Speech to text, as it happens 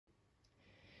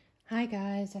Hi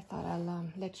guys, I thought I'll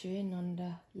let you in on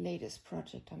the latest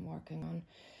project I'm working on.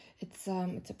 It's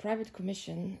a private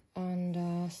commission,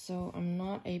 and so I'm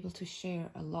not able to share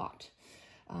a lot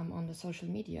on the social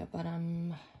media, but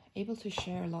I'm able to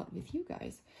share a lot with you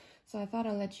guys. So I thought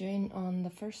I'll let you in on the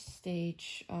first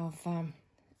stage of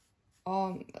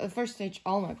all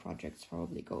my projects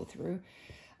probably go through,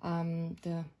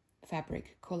 the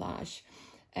fabric collage.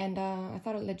 And I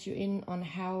thought I'd let you in on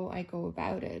how I go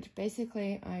about it.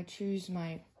 Basically, I choose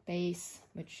my base,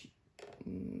 which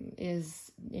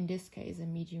is, in this case, a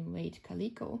medium weight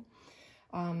calico.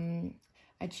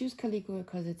 I choose calico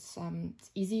because it's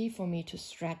easy for me to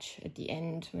stretch at the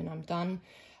end when I'm done.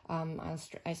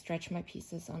 I stretch my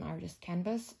pieces on artist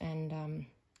canvas, and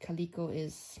calico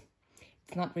it's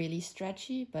not really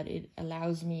stretchy, but it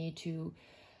allows me to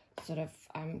sort of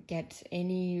get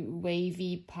any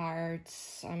wavy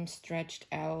parts stretched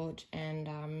out,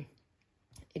 and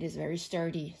it is very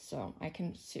sturdy, so I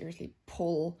can seriously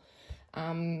pull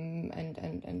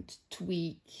and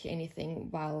tweak anything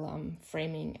while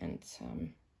framing, and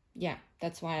yeah,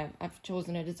 that's why I've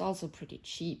chosen it. It's also pretty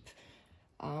cheap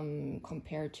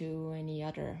compared to any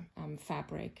other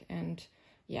fabric, and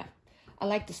yeah, I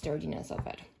like the sturdiness of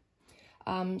it.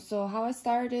 So how I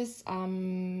start is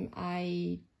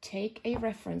I take a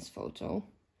reference photo,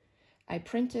 I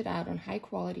print it out on high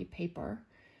quality paper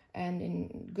and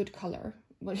in good color.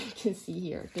 What you can see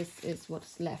here, this is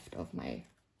what's left of my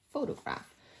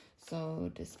photograph.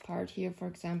 So this part here, for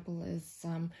example, is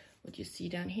what you see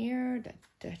down here,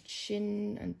 the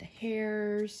chin and the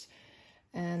hairs.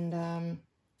 And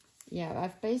yeah,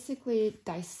 I've basically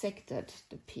dissected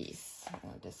the piece.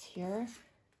 This here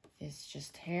is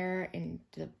just hair in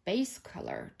the base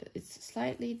color. It's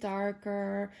slightly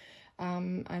darker.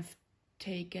 I've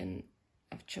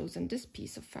chosen this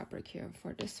piece of fabric here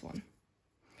for this one.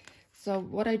 So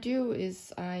what I do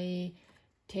is I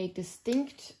take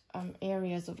distinct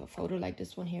areas of a photo, like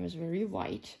this one here is very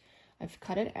white. I've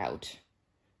cut it out,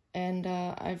 and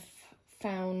I've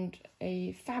found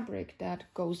a fabric that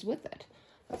goes with it.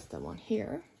 That's the one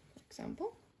here, for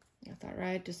example. I thought,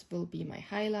 right, this will be my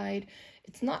highlight.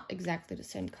 It's not exactly the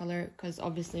same color because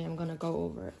obviously I'm gonna go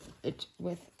over it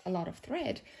with a lot of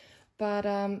thread, but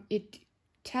it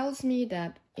tells me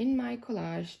that in my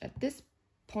collage at this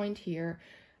point here,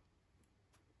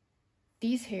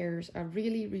 these hairs are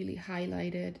really, really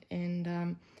highlighted,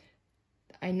 and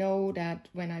I know that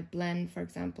when I blend, for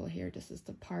example, here, this is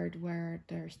the part where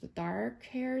there's the dark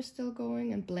hair still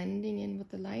going and blending in with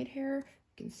the light hair.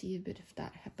 You can see a bit of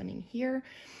that happening here.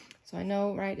 So I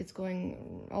know, right, it's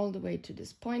going all the way to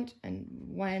this point, and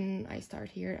when I start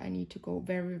here, I need to go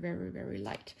very, very, very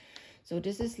light. So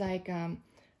this is like a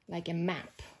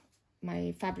map.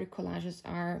 My fabric collages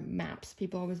are maps.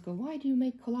 People always go, why do you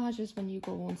make collages when you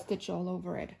go and stitch all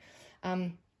over it? I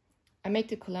make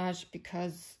the collage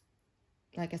because,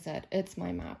 like I said, it's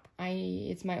my map.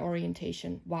 It's my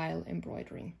orientation while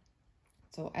embroidering.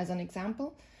 So as an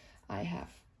example, I have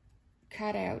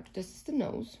cut out, this is the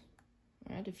nose.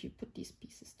 Right, if you put these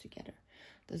pieces together,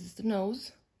 this is the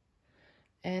nose,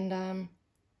 and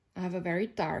I have a very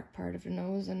dark part of the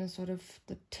nose, and a sort of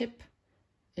the tip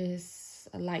is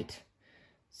a light.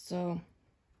 So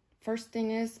first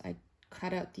thing is I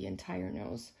cut out the entire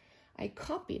nose. I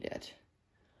copied it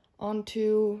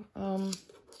onto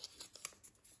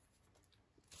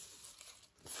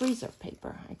freezer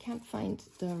paper. I can't find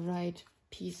the right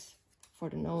piece for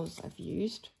the nose I've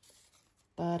used,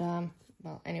 but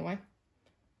well, anyway.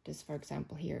 This, for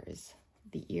example, here is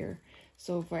the ear.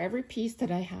 So for every piece that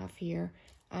I have here,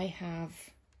 I have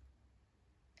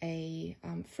a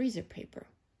freezer paper.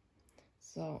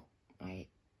 So I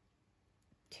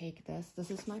take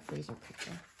this is my freezer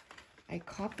paper. I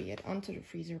copy it onto the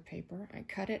freezer paper, I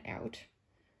cut it out,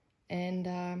 and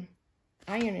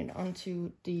iron it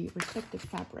onto the respective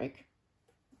fabric.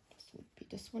 This would be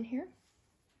this one here.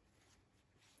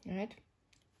 All right,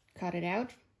 cut it out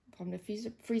from the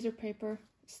freezer paper,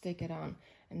 stick it on,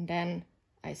 and then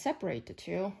I separate the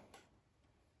two,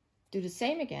 do the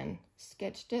same again,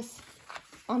 sketch this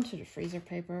onto the freezer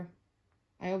paper.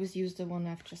 I always use the one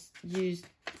I've just used,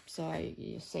 so I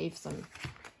save some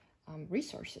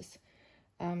resources.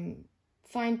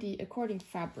 Find the according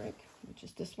fabric, which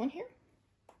is this one here,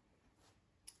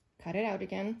 cut it out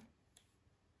again,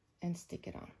 and stick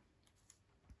it on.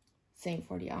 Same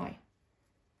for the eye.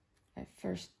 I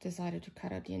first decided to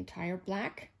cut out the entire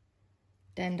black,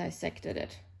 then dissected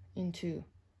it into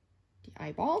the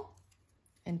eyeball,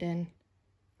 and then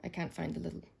I can't find the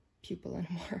little pupil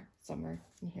anymore, somewhere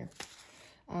in here.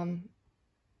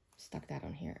 Stuck that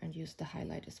on here and used the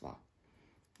highlight as well.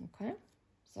 Okay,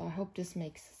 So I hope this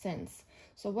makes sense.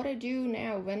 So what I do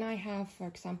now when I have, for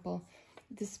example,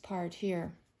 this part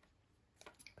here,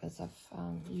 because I've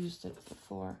used it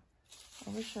before.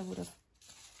 I wish I would have,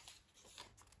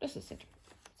 this is it,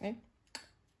 okay?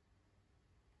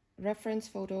 Reference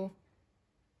photo,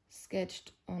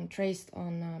 sketched on, traced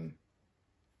on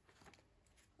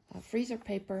freezer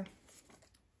paper,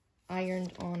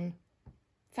 ironed on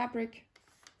fabric,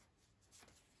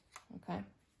 okay?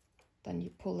 Then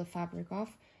you pull the fabric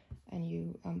off and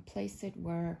you place it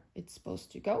where it's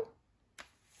supposed to go.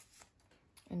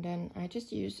 And then I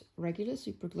just use regular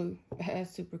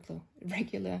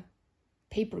regular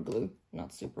paper glue,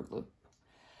 not super glue.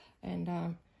 And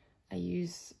I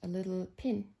use a little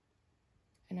pin,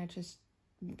 and I just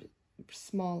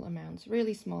small amounts,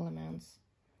 really small amounts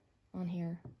on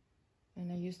here.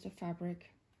 And I use the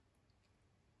fabric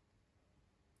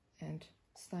and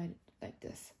slide it like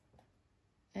this.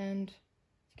 And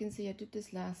you can see I did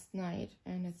this last night,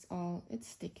 and it's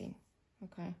sticking,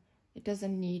 okay? It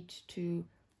doesn't need to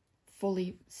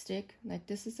fully stick, like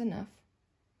this is enough,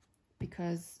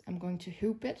 because I'm going to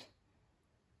hoop it,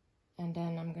 and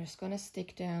then I'm just gonna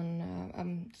stick down,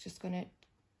 I'm just gonna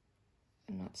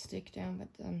not stick down, but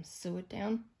sew it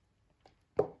down,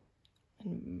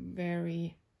 and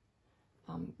very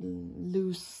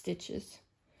loose stitches,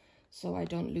 so I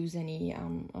don't lose any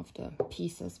of the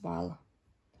pieces while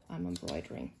I'm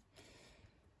embroidering.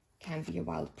 Can be a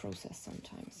wild process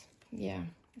sometimes. Yeah,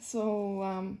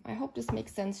 so I hope this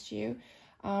makes sense to you.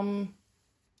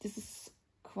 This is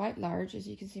quite large, as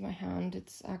you can see my hand.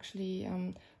 It's actually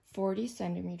 40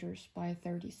 centimeters by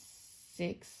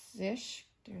 36-ish.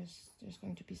 There's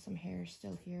going to be some hair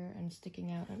still here and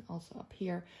sticking out, and also up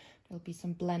here there'll be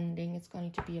some blending. It's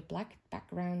going to be a black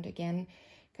background again,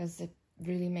 because it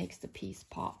really makes the piece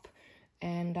pop.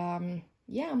 And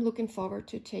yeah, I'm looking forward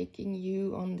to taking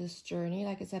you on this journey.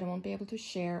 Like I said, I won't be able to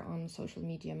share on social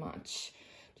media much,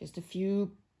 just a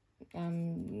few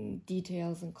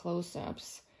details and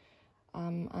close-ups,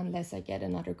 unless I get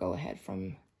another go-ahead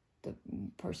from the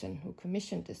person who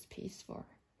commissioned this piece for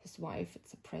his wife.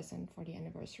 It's a present for the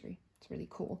anniversary. It's really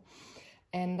cool.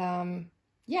 And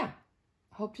yeah,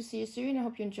 hope to see you soon. I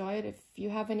hope you enjoy it. If you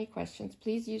have any questions,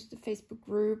 please use the Facebook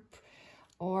group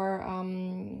or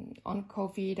on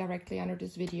Ko-fi directly under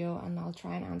this video, and I'll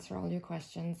try and answer all your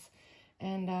questions.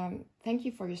 And thank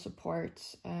you for your support.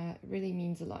 It really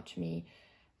means a lot to me.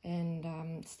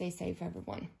 And stay safe,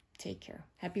 everyone. Take care.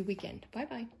 Happy weekend.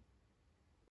 Bye-bye.